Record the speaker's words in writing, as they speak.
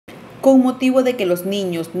Con motivo de que los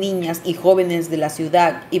niños, niñas y jóvenes de la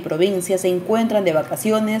ciudad y provincia se encuentran de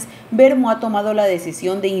vacaciones, Bermo ha tomado la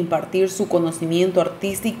decisión de impartir su conocimiento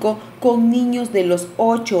artístico con niños de los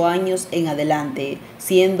 8 años en adelante,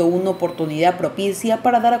 siendo una oportunidad propicia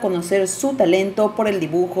para dar a conocer su talento por el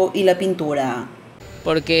dibujo y la pintura.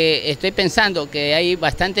 Porque estoy pensando que hay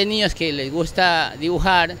bastantes niños que les gusta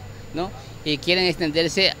dibujar, ¿no? Y quieren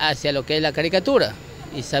extenderse hacia lo que es la caricatura.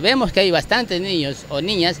 Y sabemos que hay bastantes niños o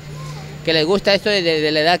niñas que les gusta esto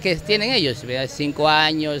de la edad que tienen ellos, 5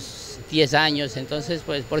 años, 10 años, entonces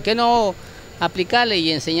pues ¿por qué no aplicarle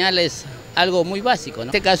y enseñarles algo muy básico, ¿no? En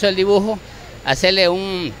este caso el dibujo, hacerle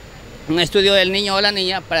un estudio del niño o la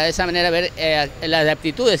niña para de esa manera ver las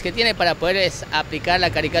aptitudes que tiene para poder aplicar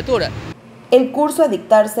la caricatura. El curso a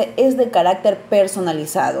dictarse es de carácter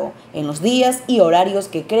personalizado, en los días y horarios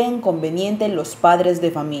que creen conveniente los padres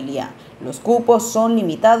de familia. Los cupos son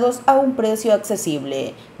limitados a un precio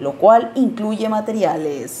accesible, lo cual incluye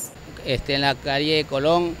materiales. En la calle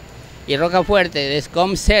Colón y Rocafuerte de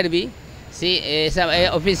Servi, ¿sí?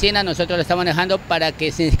 Esa oficina nosotros la estamos manejando para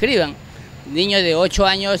que se inscriban niños de 8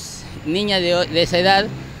 años, niñas de esa edad,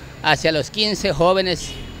 hacia los 15 jóvenes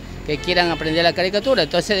que quieran aprender la caricatura.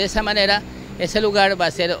 Entonces de esa manera ese lugar va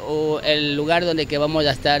a ser el lugar donde que vamos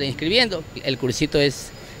a estar inscribiendo. El cursito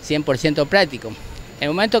es 100% práctico. En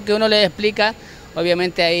el momento que uno les explica,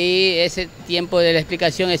 obviamente ahí ese tiempo de la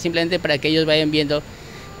explicación es simplemente para que ellos vayan viendo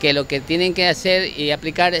que lo que tienen que hacer y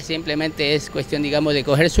aplicar simplemente es cuestión, digamos, de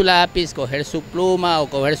coger su lápiz, coger su pluma o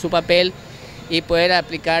coger su papel y poder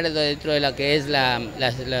aplicar dentro de lo que es las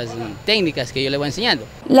técnicas que yo les voy enseñando.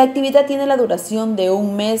 La actividad tiene la duración de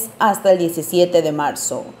un mes hasta el 17 de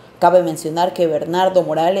marzo. Cabe mencionar que Bernardo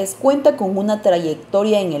Morales cuenta con una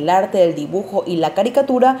trayectoria en el arte del dibujo y la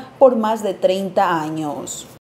caricatura por más de 30 años.